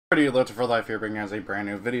Looking for Life here, bringing us a brand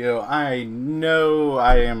new video. I know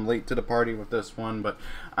I am late to the party with this one, but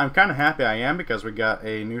I'm kind of happy I am because we got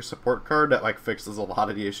a new support card that fixes a lot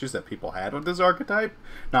of the issues that people had with this archetype.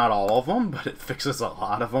 Not all of them, but it fixes a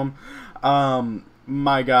lot of them.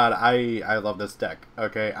 My God, I love this deck.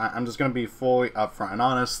 Okay, I'm just gonna be fully upfront and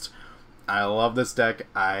honest. I love this deck.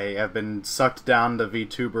 I have been sucked down the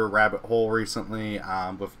VTuber rabbit hole recently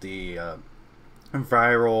with the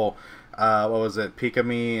viral. What was it?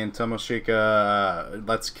 Pikami and Tomoshika,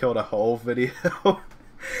 Let's Kill the Whole video.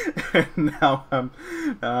 And now I'm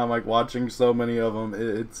like watching so many of them.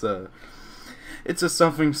 It's just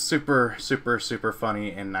something super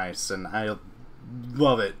funny and nice, and I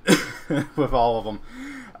love it with all of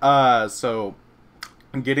them. So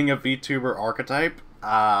getting a VTuber archetype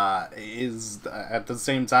is at the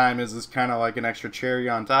same time is kind of like an extra cherry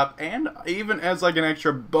on top, and even as like an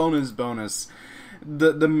extra bonus.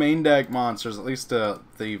 The main deck monsters, at least the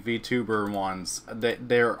VTuber ones,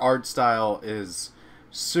 their art style is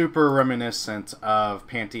super reminiscent of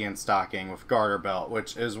Panty and Stocking with Garter Belt,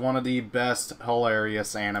 which is one of the best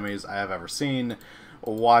hilarious animes I have ever seen.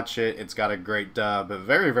 Watch it. It's got a great dub, but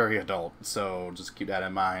very adult, so just keep that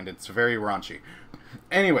in mind. It's very raunchy.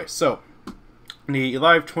 Anyway, so the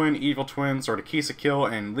live twin, evil twins, or the Kisa Kill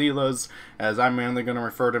and Leela's, as I'm mainly going to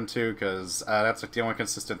refer them to, because that's like the only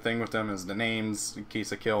consistent thing with them is the names,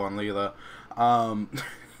 Kisa Kill and Leela.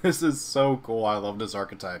 This is so cool. I love this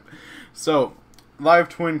archetype. So, live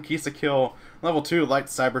twin, Kisa Kill, level 2, light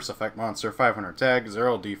Cyberse effect monster, 500 tag,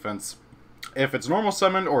 0 defense. If it's normal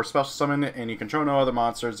summoned or special summoned and you control no other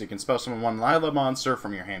monsters, you can special summon one Lila monster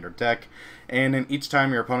from your hand or deck, and then each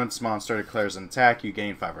time your opponent's monster declares an attack, you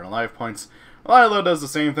gain 500 life points. Lila does the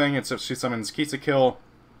same thing, except she summons Kisa Kill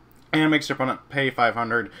and makes your opponent pay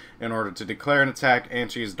 500 in order to declare an attack,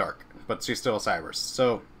 and she's dark, but she's still a Cyberse.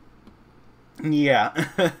 So, yeah.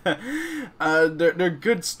 They're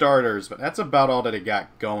good starters, but that's about all that it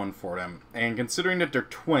got going for them. And considering that they're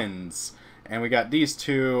twins, and we got these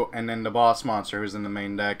two, and then the boss monster who's in the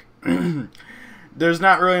main deck, there's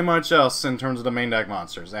not really much else in terms of the main deck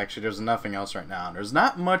monsters. Actually, there's nothing else right now. There's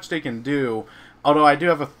not much they can do, although I do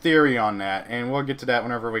have a theory on that, and we'll get to that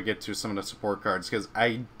whenever we get to some of the support cards, because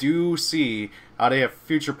I do see how they have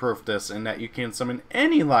future-proofed this in that you can summon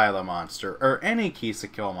any Lila monster, or any Kisa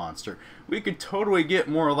Kill monster. We could totally get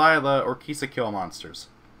more Lila or Kisa Kill monsters.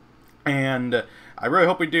 And I really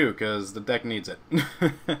hope we do, because the deck needs it.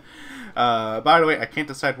 By the way, I can't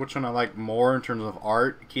decide which one I like more in terms of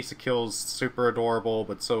art. Kisa Kill's super adorable,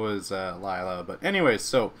 but so is Lila. But anyways,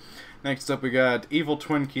 so next up we got Evil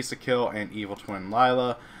Twin Kisa Kill and Evil Twin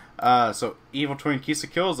Lila. So Evil Twin Kisa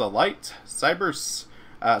Kill is a light Cyberse,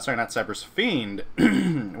 sorry, not Cyberse, Fiend,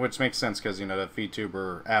 which makes sense because, you know, the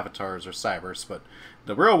VTuber avatars are Cyberse, but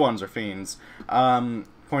the real ones are Fiends.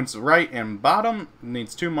 Points right and bottom,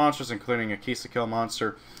 needs 2 monsters including a Kisa Kill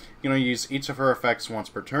monster. You're going to use each of her effects once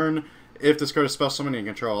per turn. If this card is special summoned, you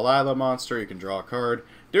control a Lila monster, you can draw a card.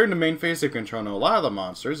 During the main phase, if you control no Lila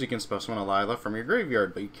monsters, you can special summon a Lila from your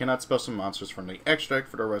graveyard, but you cannot special summon monsters from the extra deck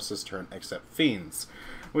for the rest of this turn except Fiends.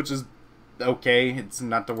 Which is okay, it's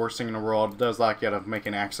not the worst thing in the world. It does lock you out of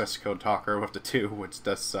making access code talker with the 2, which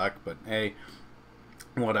does suck, but hey,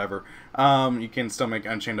 whatever. You can still make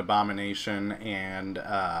Unchained Abomination and,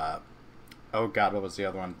 oh god, what was the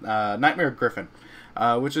other one? Nightmare Griffin.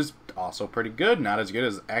 Which is also pretty good. Not as good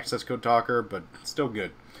as Access Code Talker, but still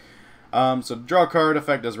good. So draw card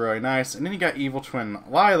effect is really nice. And then you got Evil Twin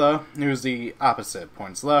Lila, who's the opposite.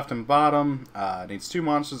 Points left and bottom. Needs 2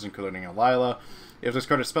 monsters, including a Lila. If this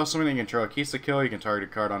card is special summoned, you can control a Kisa Kill. You can target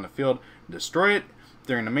a card on the field, destroy it.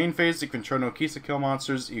 During the main phase, you control no Kisa Kill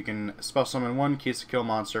monsters. You can special summon 1 Kisa Kill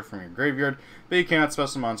monster from your graveyard, but you cannot special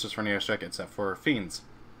summon monsters from the extra deck except for Fiends.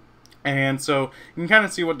 And so you can kind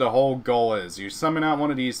of see what the whole goal is. You summon out one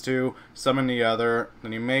of these 2, summon the other,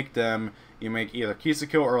 then you make them. You make either Kisa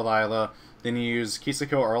Kill or Lila. Then you use Kisa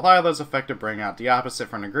Kill or Lila's effect to bring out the opposite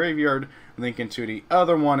from the graveyard, link into the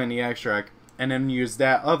other one in the extract, and then use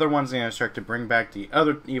that other one's in the extract to bring back the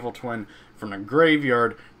other evil twin from the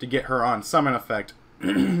graveyard to get her on summon effect,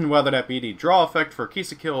 whether that be the draw effect for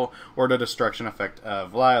Kisa Kill or the destruction effect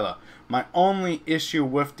of Lila. My only issue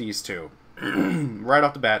with these 2, right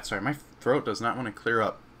off the bat, sorry, my throat does not want to clear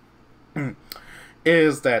up,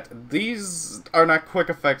 is that these are not quick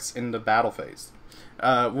effects in the battle phase,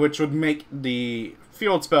 which would make the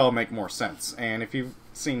field spell make more sense. And if you've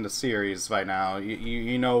seen the series by now,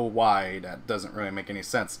 you know why that doesn't really make any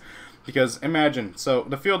sense. Because imagine, so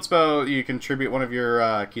the field spell, you contribute one of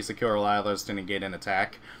your Kisa Kill or Lilas to negate an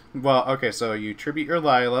attack. Well, okay, so you tribute your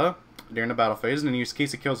Lila during the battle phase, and then use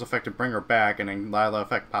Kisa Kill's effect to bring her back, and then Lila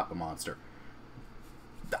effect pop a monster.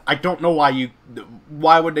 I don't know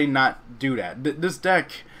why would they not do that? This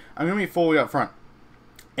deck, I'm going to be fully upfront.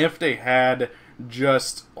 If they had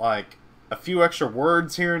just, like, a few extra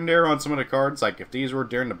words here and there on some of the cards, like if these were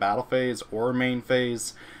during the battle phase or main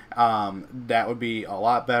phase, that would be a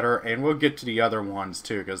lot better. And we'll get to the other ones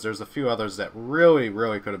too, because there's a few others that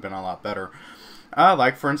really could have been a lot better.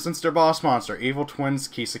 Like, for instance, their boss monster, Evil Twins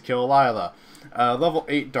Kill Lila. Level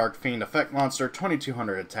 8 Dark Fiend effect monster,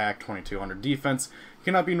 2200 attack, 2200 defense.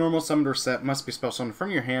 Cannot be normal summoned or set, must be spell summoned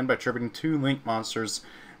from your hand by tributing 2 link monsters.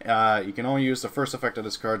 You can only use the first effect of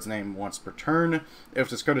this card's name once per turn. If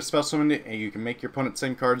this card is spell summoned, you can make your opponent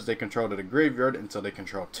send cards they control to the graveyard until they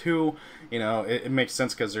control 2. You know, it makes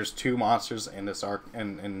sense because there's 2 monsters in this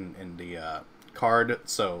in the card,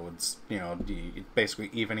 so it's, you know, basically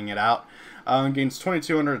evening it out. Gains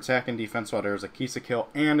 2200 attack and defense while there's a Kill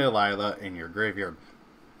and a Lila in your graveyard.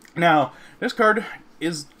 Now, this card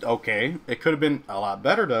is okay. It could have been a lot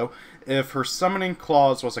better, though, if her summoning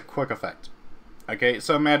clause was a quick effect. Okay,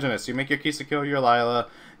 so imagine this. You make your Kill, your Lila,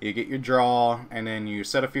 you get your draw, and then you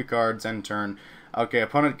set a few cards, end turn. Okay,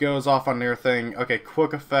 opponent goes off on their thing. Okay,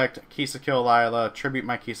 quick effect, Kill, Lila, tribute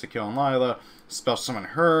my Kill and Lila, spell summon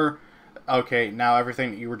her. Okay, now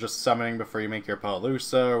everything that you were just summoning before you make your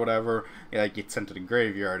Palooza or whatever, yeah, gets sent to the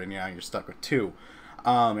graveyard, and, you know, you're stuck with 2.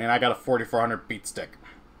 And I got a 4400 beat stick.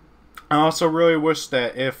 I also really wish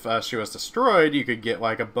that if she was destroyed, you could get,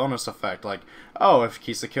 like, a bonus effect. Like, oh, if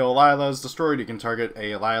Kill Lila is destroyed, you can target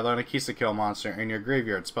a Lila and a Kill monster in your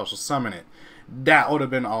graveyard, special summon it. That would have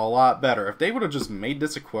been a lot better. If they would have just made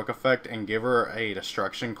this a quick effect and give her a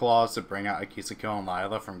destruction clause to bring out a Kill and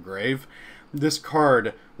Lila from grave, this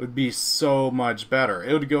card would be so much better.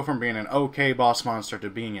 It would go from being an okay boss monster to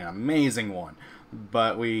being an amazing one.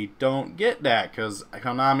 But we don't get that because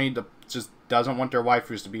Konami just doesn't want their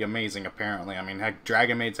waifus to be amazing, apparently. I mean, heck,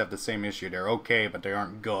 Dragon Maids have the same issue. They're okay, but they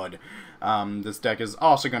aren't good. This deck is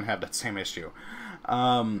also going to have that same issue.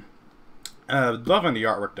 Loving the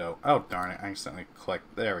artwork, though. Oh, darn it. I accidentally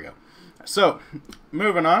clicked. There we go. So,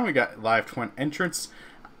 moving on, we got Live Twin Entrance.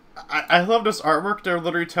 I love this artwork. They're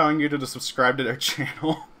literally telling you to subscribe to their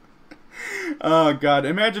channel. Oh, God.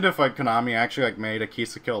 Imagine if, like, Konami actually, like, made a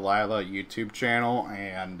Kill Lila YouTube channel,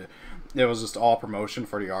 and it was just all promotion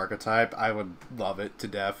for the archetype. I would love it to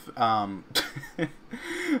death.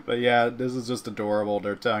 But yeah, this is just adorable.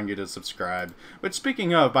 They're telling you to subscribe. Which,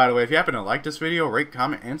 speaking of, by the way, if you happen to like this video, rate,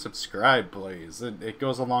 comment, and subscribe, please. It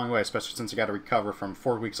goes a long way, especially since you got to recover from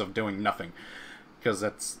 4 weeks of doing nothing. Because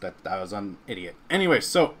I was an idiot. Anyway,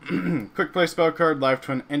 so, quick play spell card, Live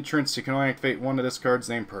Twin Entrance. You can only activate one of this card's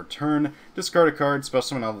name per turn. Discard a card, spell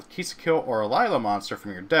summon a Kill or a Lila monster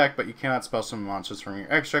from your deck, but you cannot spell summon monsters from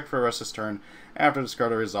your extract for the rest of this turn after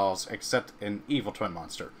discard resolves, except an Evil Twin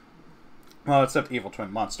monster. Well, except Evil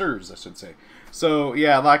Twin monsters, I should say. So,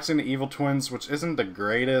 yeah, locks into Evil Twins, which isn't the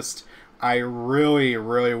greatest. I really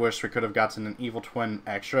wish we could have gotten an Evil Twin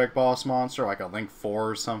extract boss monster, like a Link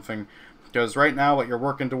 4 or something. Because right now, what you're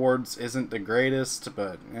working towards isn't the greatest,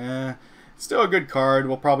 but it's still a good card.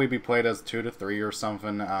 Will probably be played as 2 to 3 or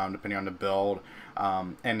something, depending on the build.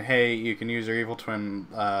 And hey, you can use your Evil Twin,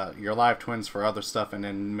 your Live Twins for other stuff, and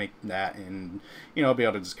then make that, and you know, be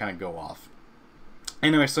able to just kind of go off.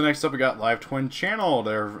 Anyway, so next up we got Live Twin Channel,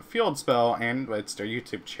 their field spell, and it's their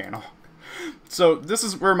YouTube channel. So this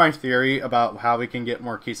is where my theory about how we can get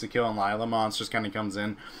more Kill and Lila monsters kind of comes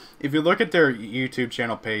in. If you look at their YouTube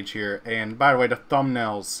channel page here, and by the way, the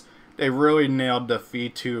thumbnails, they really nailed the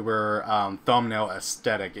VTuber thumbnail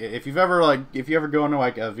aesthetic. If you ever go into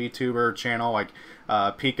like a VTuber channel like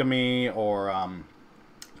Pikami or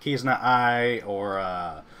Kizna Eye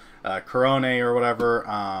or Corone or whatever,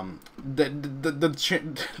 the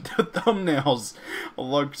thumbnails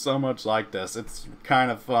look so much like this. It's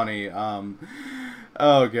kind of funny.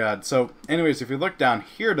 Oh god. So anyways, if you look down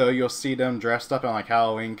here though, you'll see them dressed up in like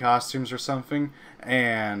Halloween costumes or something,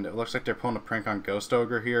 and it looks like they're pulling a prank on Ghost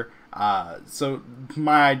Ogre here. So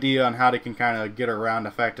my idea on how they can kind of get around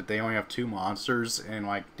the fact that they only have 2 monsters in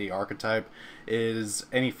like the archetype is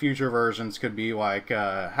any future versions could be like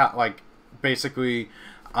basically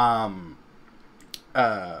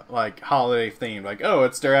like holiday themed, like, oh,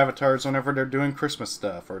 it's their avatars whenever they're doing Christmas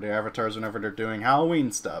stuff, or their avatars whenever they're doing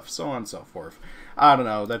Halloween stuff, so on and so forth. I don't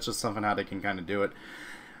know, that's just something how they can kind of do it.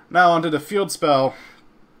 Now onto the field spell,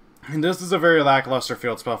 and this is a very lackluster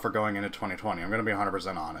field spell for going into 2020. I'm going to be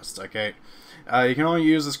 100% honest, okay? You can only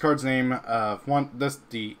use this card's name,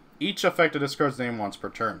 each effect of this card's name once per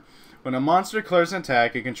turn. When a monster declares an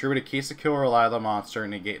attack, you contribute a Kill or Lila monster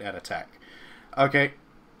and negate that attack. Okay,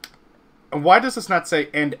 why does this not say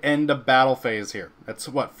and end the battle phase here? That's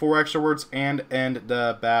what, 4 extra words, and end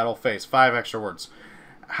the battle phase, 5 extra words.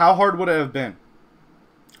 How hard would it have been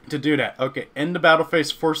to do that? Okay, end the battle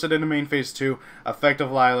phase, force it into main phase 2, effective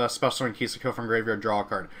Lila, special summon Kill from graveyard, draw a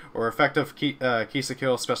card. Or effective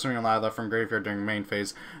Kill, special summon Lila from graveyard during main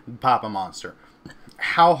phase, pop a monster.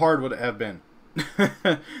 How hard would it have been?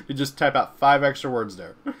 You just type out 5 extra words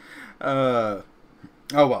there. Oh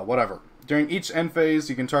well, whatever. During each end phase,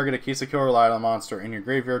 you can target a Kill or Lila monster in your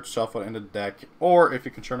graveyard, shuffle it into the deck, or if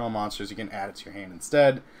you control no monsters, you can add it to your hand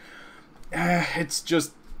instead. It's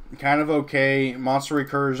just kind of okay. Monster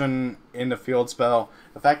recursion in the field spell.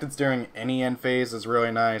 The fact it's during any end phase is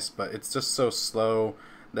really nice, but it's just so slow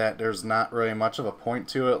that there's not really much of a point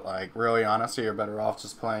to it. Like, really, honestly, you're better off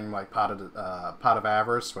just playing like Pot of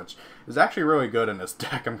Avarice, which is actually really good in this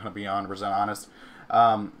deck. I'm gonna be 100% honest.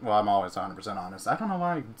 Well, I'm always 100% honest. I don't know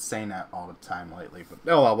why I'm saying that all the time lately, but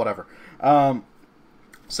oh well, whatever.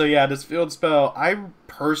 So yeah, this field spell, I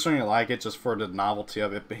personally like it just for the novelty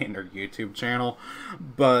of it being their YouTube channel.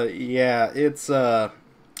 But yeah, it's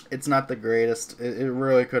not the greatest. It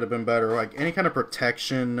really could have been better. Like any kind of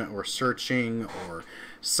protection or searching or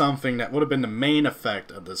something that would have been the main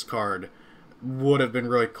effect of this card would have been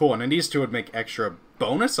really cool. And then these two would make extra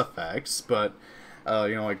bonus effects, but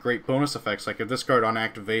you know, like great bonus effects. Like if this card on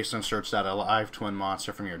activation searched out a live twin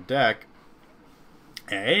monster from your deck,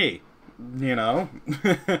 hey, you know.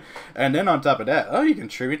 And then on top of that, oh, you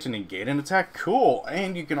contribute to negate an attack, cool.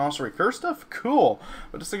 And you can also recur stuff, cool.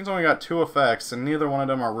 But this thing's only got 2 effects, and neither one of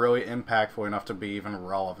them are really impactful enough to be even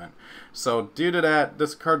relevant. So due to that,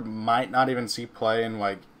 this card might not even see play in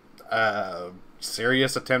like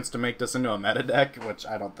serious attempts to make this into a meta deck, which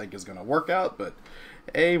I don't think is going to work out. But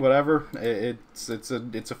hey, whatever. It's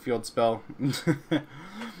a field spell.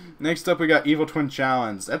 Next up, we got Evil Twin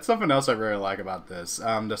Challenge. That's something else I really like about this.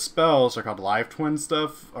 The spells are called live twin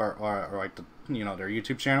stuff, or like the, you know, their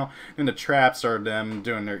YouTube channel, and the traps are them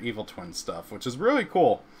doing their evil twin stuff, which is really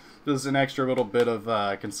cool. There's an extra little bit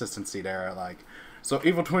of consistency there I like. So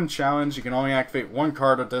Evil Twin Challenge, you can only activate 1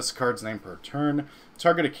 card with this card's name per turn.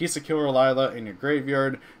 Target a Kill or Lila in your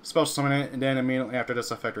graveyard, special summon it, and then immediately after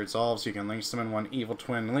this effect resolves, you can link summon 1 Evil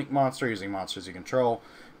Twin Link monster using monsters you control.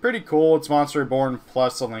 Pretty cool. It's Monster Reborn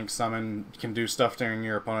plus a Link Summon. You can do stuff during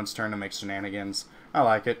your opponent's turn to make shenanigans. I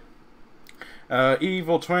like it.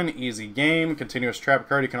 Evil Twin, easy game. Continuous trap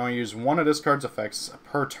card. You can only use 1 of this card's effects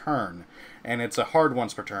per turn. And it's a hard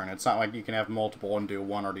once per turn. It's not like you can have multiple and do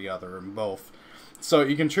one or the other in both. So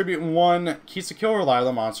you contribute 1 Kill or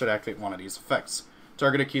Lila monster to activate 1 of these effects.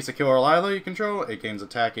 Target a Kill or Lila you control. It gains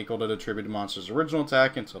attack equal to the attributed monster's original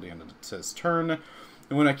attack until the end of its turn.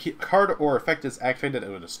 And when a card or effect is activated, it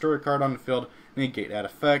will destroy a card on the field and negate that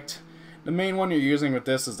effect. The main one you're using with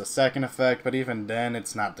this is the second effect, but even then,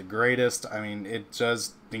 it's not the greatest. I mean, it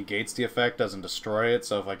just negates the effect, doesn't destroy it.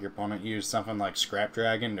 So if like your opponent used something like Scrap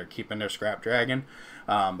Dragon, they're keeping their Scrap Dragon.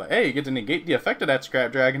 But hey, you get to negate the effect of that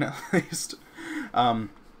Scrap Dragon at least.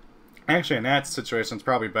 Actually, in that situation, it's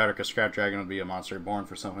probably better because Scrap Dragon would be a monster reborn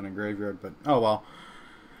for something in graveyard. But oh well.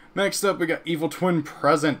 Next up, we got Evil Twin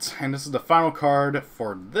Present, and this is the final card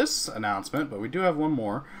for this announcement, but we do have one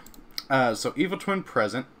more. So Evil Twin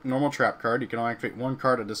Present, normal trap card. You can only activate 1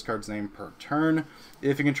 card of this card's name per turn.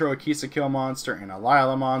 If you control a Kill monster and a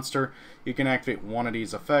Lila monster, you can activate 1 of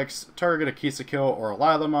these effects. Target a Kill or a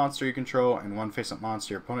Lila monster you control, and 1 face-up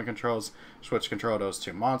monster your opponent controls. Switch control of those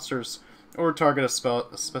 2 monsters. Or target a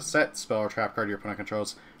set spell or trap card your opponent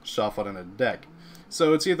controls, shuffle it in the deck.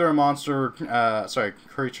 So it's either a monster,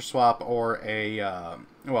 creature swap, or a,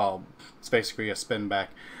 well, it's basically a spin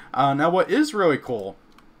back. Now what is really cool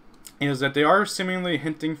is that they are seemingly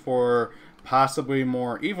hinting for possibly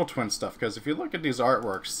more Evil Twin stuff, because if you look at these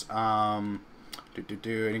artworks, and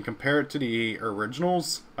you compare it to the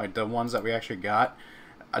originals, like the ones that we actually got,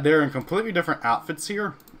 they're in completely different outfits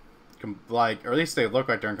here. Like, or at least they look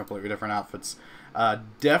like they're in completely different outfits.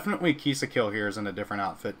 Definitely Kill here is in a different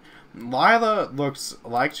outfit. Lila looks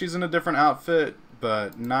like she's in a different outfit,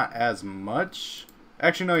 but not as much.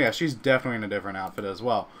 Actually, no, yeah, she's definitely in a different outfit as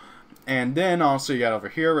well. And then also you got over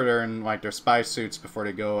here where they're in like their spy suits before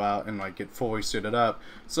they go out and like get fully suited up.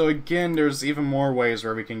 So again, there's even more ways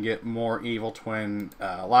where we can get more Evil Twin,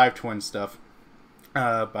 live twin stuff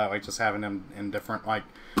by like just having them in different like.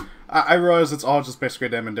 I realize it's all just basically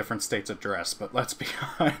them in different states of dress, but let's be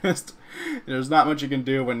honest, there's not much you can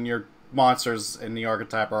do when your monsters in the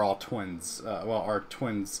archetype are all twins. Well, are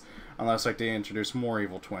twins, unless like they introduce more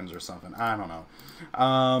Evil Twins or something. I don't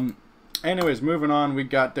know. Anyways, moving on, we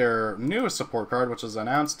got their newest support card, which was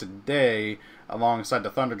announced today alongside the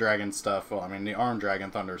Thunder Dragon stuff. Well, I mean the Armed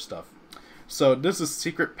Dragon Thunder stuff. So this is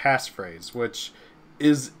Secret Passphrase, which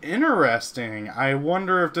is interesting. I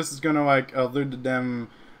wonder if this is going to like allude to them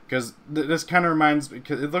because this kind of reminds,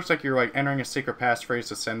 because it looks like you're like entering a secret passphrase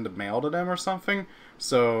to send a mail to them or something.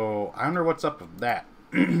 So I wonder what's up with that.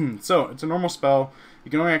 So it's a normal spell.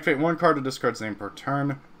 You can only activate one card to discard's name per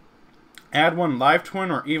turn. Add one live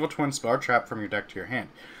twin or evil twin spell or trap from your deck to your hand.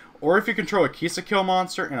 Or if you control a Kill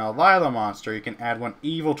monster and a Lila monster, you can add one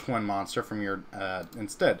evil twin monster from your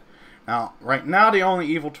instead. Now, right now, the only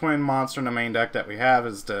evil twin monster in the main deck that we have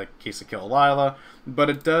is the Kill Lila, but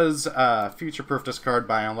it does future-proof this card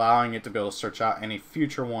by allowing it to be able to search out any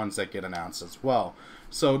future ones that get announced as well.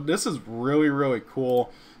 So this is really, really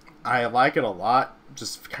cool. I like it a lot.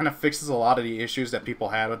 Just kind of fixes a lot of the issues that people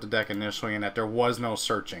had with the deck initially, and that there was no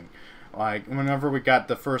searching. Like, whenever we got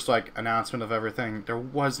the first, like, announcement of everything, there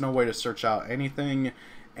was no way to search out anything,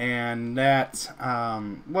 and that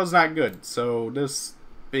was not good. So this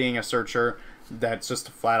being a searcher that's just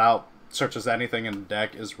flat out searches anything in the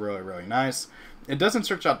deck is really, really nice. It doesn't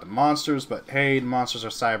search out the monsters, but hey, the monsters are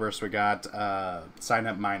cyber, so we got sign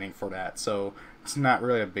up mining for that, so it's not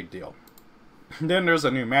really a big deal. Then there's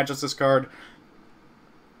a new Magistus card,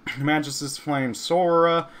 Magistus Flame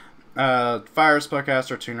Sora, fire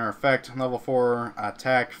spellcaster, tuner effect, level 4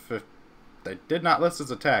 attack. They did not list its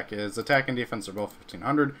attack. Its attack and defense are both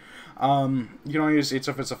 1500. You can only use each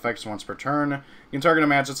of its effects once per turn. You can target a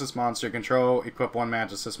Magistus monster you control, equip one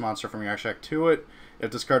Magistus monster from your deck to it. If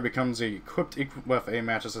this card becomes equipped with a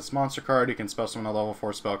Magistus monster card, you can spell summon a level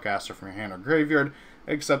 4 spellcaster from your hand or graveyard,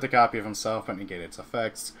 except a copy of himself and negate its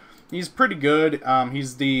effects. He's pretty good.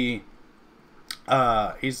 He's the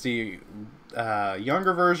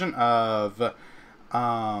younger version of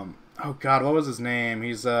oh god, what was his name?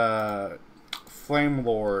 He's Flame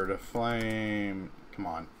Lord. Come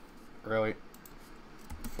on. Really?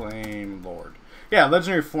 Flame Lord. Yeah,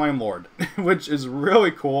 Legendary Flame Lord, which is really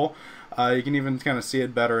cool. You can even kind of see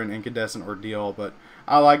it better in Incandescent Ordeal, but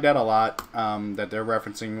I like that a lot, that they're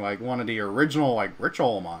referencing like one of the original like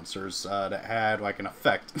ritual monsters that had like an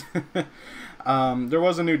effect. There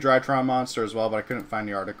was a new Drytron monster as well, but I couldn't find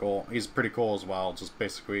the article. He's pretty cool as well, just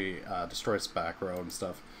basically destroys back row and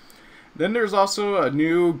stuff. Then there's also a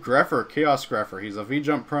new Greffer, Chaos Greffer. He's a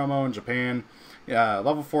V-Jump promo in Japan.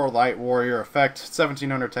 Level 4 Light Warrior effect,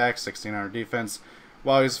 1700 attack, 1600 defense.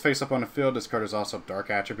 While he's face up on the field, this card is also Dark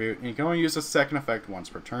Attribute, and you can only use the second effect once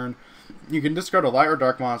per turn. You can discard a Light or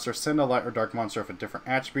Dark monster, send a Light or Dark monster of a different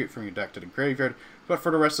attribute from your deck to the graveyard, but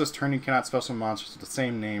for the rest of this turn you cannot spell some monsters with the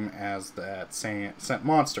same name as that sent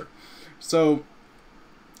monster. So,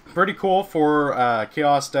 pretty cool for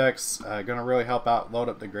Chaos decks, gonna really help out load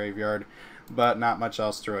up the graveyard, but not much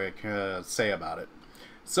else to really say about it.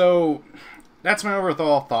 So, that's my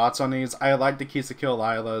overall thoughts on these. I like the Kill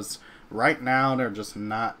Lilas. Right now, they're just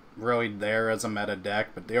not really there as a meta deck,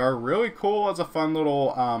 but they are really cool as a fun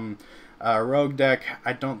little rogue deck.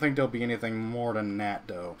 I don't think there'll be anything more than that,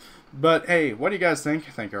 though. But hey, what do you guys think?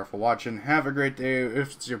 Thank you all for watching. Have a great day.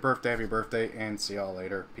 If it's your birthday, happy birthday, and see y'all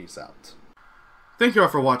later. Peace out. Thank you all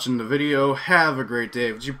for watching the video. Have a great day.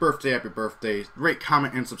 If it's your birthday, happy birthday. Rate,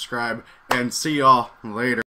 comment, and subscribe, and see y'all later.